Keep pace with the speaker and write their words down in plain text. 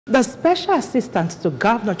The Special Assistant to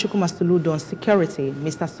Governor Chukwuma Soludo on Security,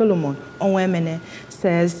 Mr. Solomon Ofemmili,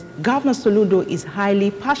 says Governor Soludo is highly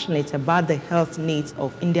passionate about the health needs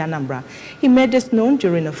of NANNM. He made this known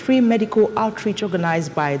during a free medical outreach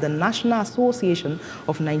organized by the National Association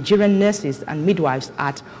of Nigerian Nurses and Midwives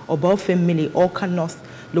at Ofemmili, Awka North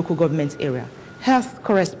local government area. Health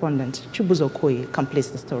correspondent Chibuzo Okoye completes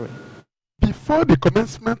the story. Before the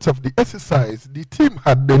commencement of the exercise, the team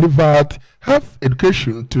had delivered health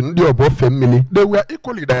education to Ofemmili. They were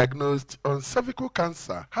equally diagnosed on cervical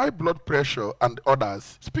cancer, high blood pressure, and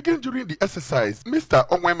others. Speaking during the exercise, Mr.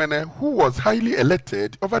 Ofemmili, who was highly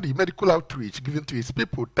elated over the medical outreach given to his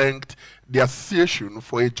people, thanked the association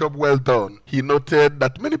for a job well done. He noted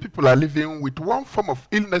that many people are living with one form of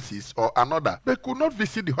illnesses or another. They could not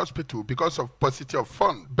visit the hospital because of paucity of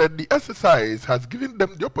funds, but the exercise has given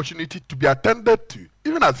them the opportunity to be attended to,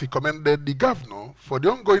 even as he commended the governor for the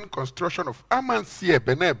ongoing construction of Amansie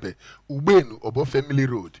Benebe Ubenu Ofemmili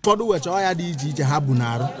Road. Ụfọdụ wecha ọya dị iche iche ha bu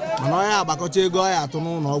n'arụ mana ọya agbakọcha ego ọya atụ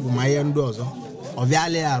n'ụlọ ọgwụ ma ihe ndị ọzọ ọ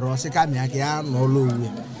bịala ya arụ sị ka mịa ka ya n'ụlọ uwe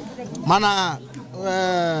mana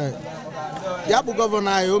ya bụ gọvanọ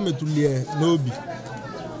anyị o metulie n'obi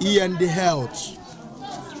ihe ndị health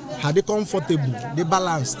had they comfortable, they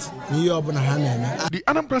balanced. The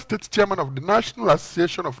Anambra State Chairman of the National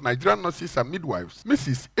Association of Nigerian Nurses and Midwives,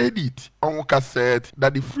 Mrs. Edith Onwuka, said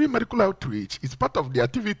that the free medical outreach is part of the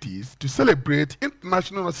activities to celebrate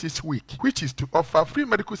International Nurses Week, which is to offer free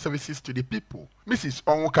medical services to the people. Mrs.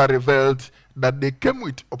 Onwuka revealed that they came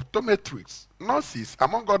with optometrists, nurses,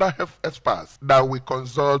 among other health experts that we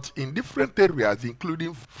consult in different areas,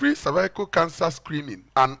 including free cervical cancer screening,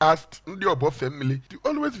 and asked Ofemmili to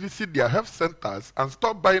always visit their health centers and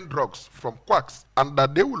stop buying drugs from quacks, and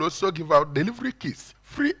that they will also give out delivery kits,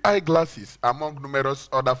 free eyeglasses, among numerous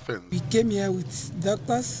other things. We came here with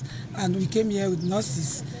doctors and we came here with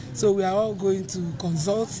nurses, so we are all going to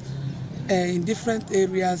consult in different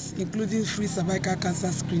areas, including free cervical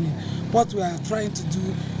cancer screening. What we are trying to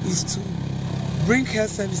do is to bring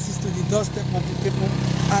health services to the doorstep of the people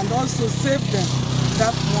and also save them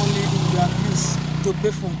that money in their use to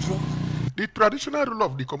pay for drugs. The traditional ruler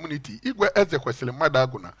of the community, Igwe Ezekwesili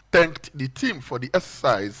Madaguna, thanked the team for the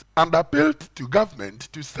exercise and appealed to government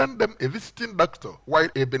to send them a visiting doctor, while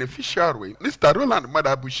a beneficiary, Mr. Roland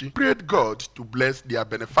Madabushi, prayed God to bless their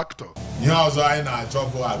benefactor.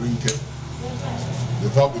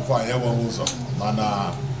 Before I ever was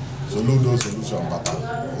Mana Soludo solution, but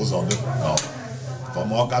from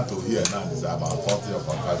Awka to here now is about 40 or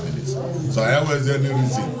 45 minutes. So I always any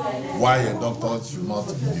reason why a doctor should not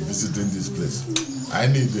be visiting this place. I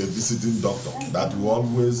need a visiting doctor that will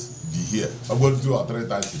always be here. About 2 or 3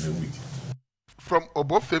 times in a week. From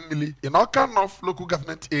Ofemmili in Awka North local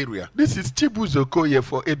government area, this is Chibuzo Okoye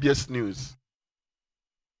for ABS News.